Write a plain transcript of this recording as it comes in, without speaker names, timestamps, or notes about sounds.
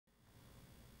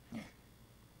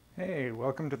Hey,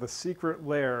 welcome to the secret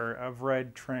lair of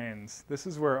ride trains. This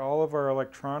is where all of our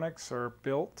electronics are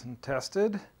built and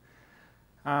tested.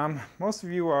 Most of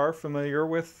you are familiar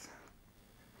with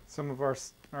some of our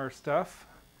stuff.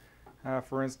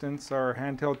 For instance, our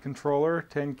handheld controller,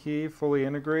 10-key, fully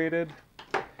integrated.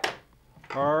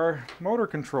 Our motor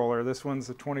controller, this one's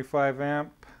a 25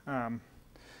 amp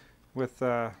with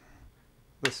the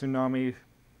Tsunami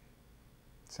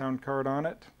sound card on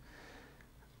it.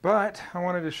 But I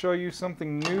wanted to show you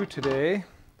something new today.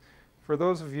 For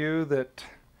those of you that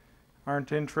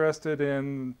aren't interested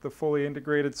in the fully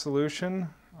integrated solution,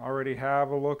 already have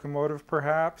a locomotive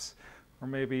perhaps, or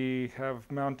maybe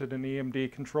have mounted an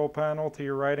EMD control panel to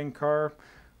your riding car,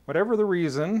 whatever the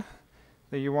reason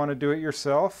that you want to do it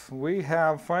yourself, we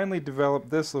have finally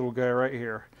developed this little guy right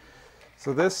here.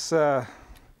 So this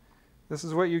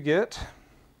is what you get.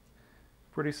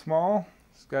 Pretty small.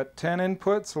 It's got 10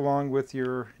 inputs along with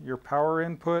your power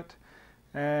input,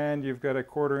 and you've got a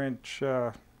 1/4 inch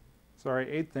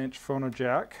phono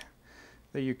jack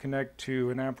that you connect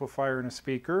to an amplifier and a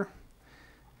speaker.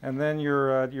 And then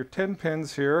your 10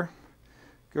 pins here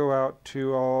go out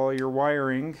to all your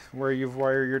wiring where you've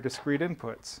wired your discrete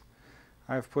inputs.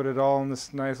 I've put it all on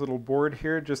this nice little board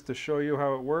here just to show you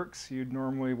how it works. You'd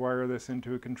normally wire this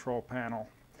into a control panel.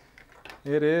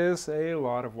 It is a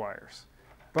lot of wires,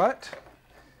 but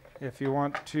if you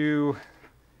want to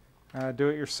do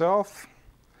it yourself,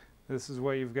 this is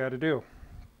what you've got to do.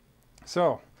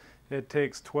 So it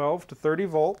takes 12 to 30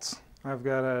 volts. I've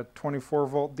got a 24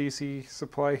 volt DC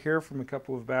supply here from a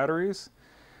couple of batteries.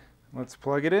 Let's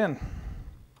plug it in.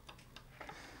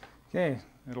 Okay,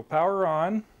 it'll power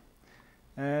on,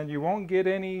 and you won't get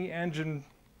any engine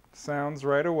sounds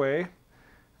right away.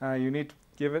 You need to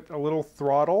give it a little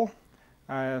throttle.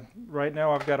 Right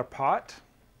now I've got a pot.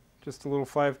 Just a little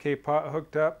 5K pot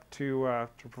hooked up to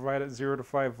provide it 0 to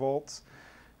 5 volts.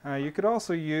 You could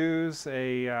also use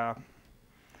a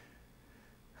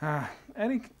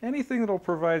anything that'll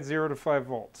provide 0 to 5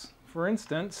 volts. For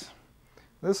instance,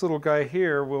 this little guy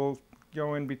here will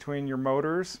go in between your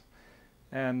motors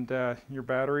and your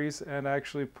batteries and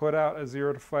actually put out a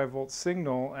 0 to 5 volt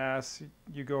signal as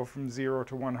you go from 0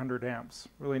 to 100 amps.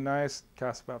 Really nice,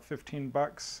 costs about 15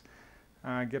 bucks.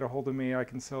 Get a hold of me, I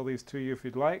can sell these to you if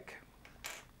you'd like.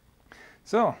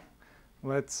 So,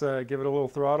 let's give it a little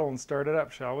throttle and start it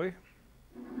up, shall we?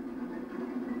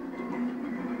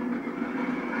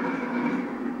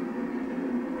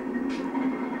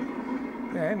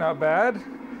 Okay, not bad.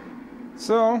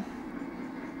 So,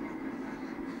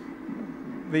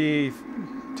 the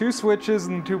two switches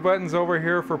and 2 buttons over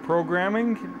here for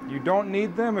programming, you don't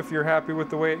need them if you're happy with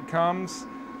the way it comes.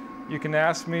 You can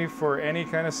ask me for any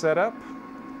kind of setup,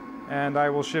 and I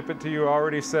will ship it to you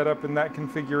already set up in that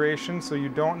configuration, so you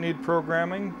don't need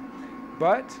programming.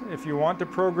 But if you want to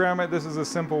program it, this is a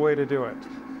simple way to do it.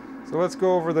 So let's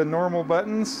go over the normal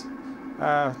buttons.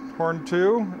 Horn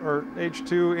 2, or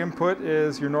H2 input,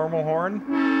 is your normal horn.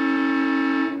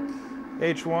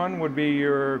 H1 would be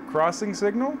your crossing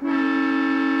signal.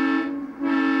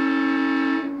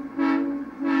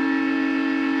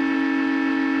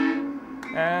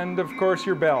 And of course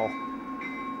your bell.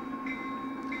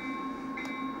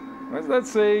 Let's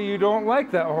say you don't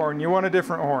like that horn, you want a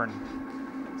different horn.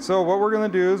 So what we're going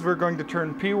to do is we're going to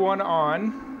turn P1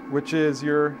 on, which is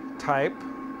your type.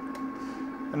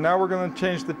 And now we're going to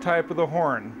change the type of the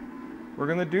horn. We're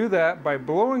going to do that by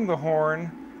blowing the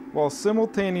horn while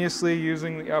simultaneously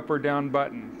using the up or down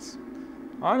buttons.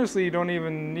 Honestly, you don't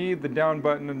even need the down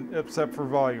button except for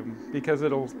volume, because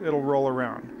it'll roll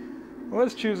around.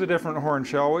 Let's choose a different horn,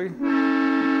 shall we?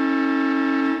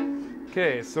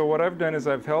 Okay, so what I've done is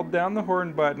I've held down the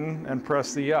horn button and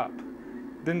pressed the up.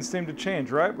 Didn't seem to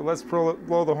change, right? But let's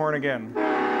blow the horn again.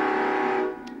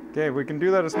 Okay, we can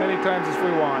do that as many times as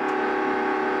we want.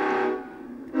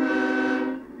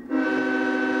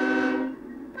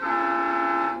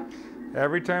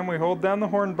 Every time we hold down the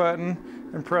horn button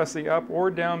and press the up or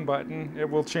down button, it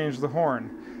will change the horn.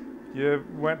 You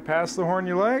went past the horn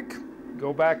you like?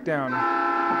 Go back down.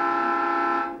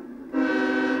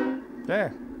 Okay.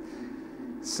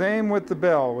 Same with the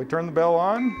bell. We turn the bell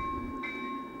on.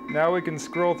 Now we can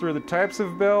scroll through the types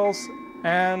of bells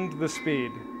and the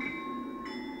speed.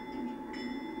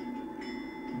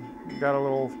 Got a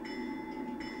little...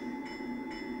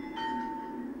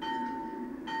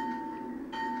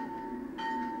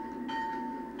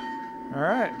 All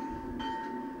right.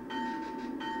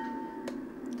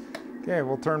 Okay,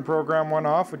 we'll turn program 1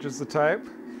 off, which is the type.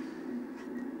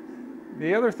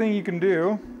 The other thing you can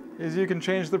do is you can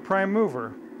change the prime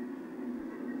mover.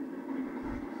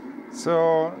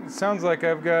 So it sounds like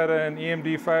I've got an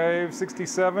EMD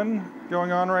 567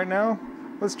 going on right now.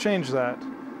 Let's change that.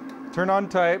 Turn on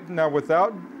type. Now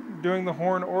without doing the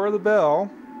horn or the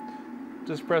bell,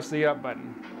 just press the up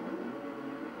button.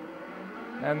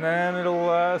 And then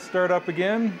it'll start up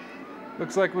again.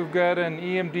 Looks like we've got an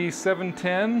EMD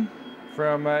 710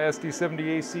 from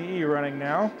SD70ACE running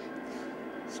now.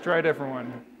 Let's try a different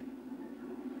one.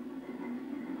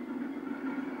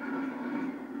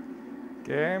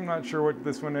 Okay, I'm not sure what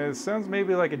this one is. Sounds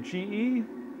maybe like a GE.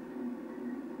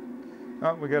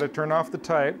 Oh, we got to turn off the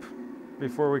type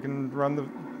before we can run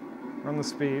the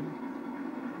speed.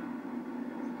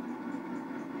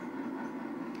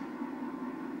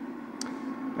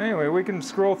 Anyway, we can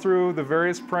scroll through the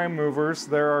various prime movers.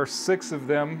 There are 6 of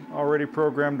them already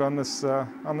programmed on this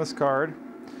card.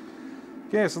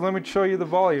 Okay, so let me show you the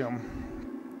volume.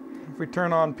 If we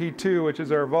turn on P2, which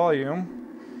is our volume,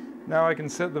 now I can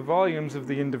set the volumes of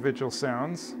the individual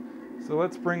sounds. So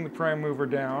let's bring the prime mover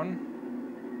down.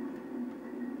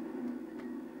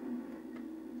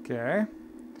 Okay.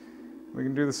 We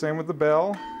can do the same with the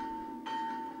bell.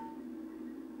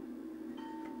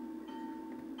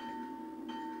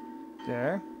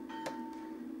 Okay.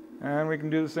 And we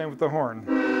can do the same with the horn.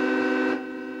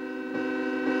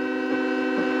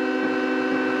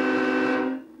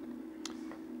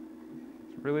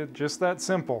 It's really just that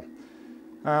simple.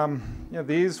 Yeah,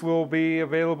 these will be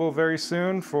available very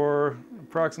soon for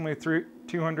approximately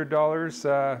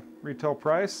 $200 retail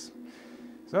price.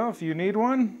 So if you need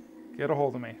one, get a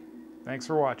hold of me. Thanks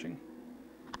for watching.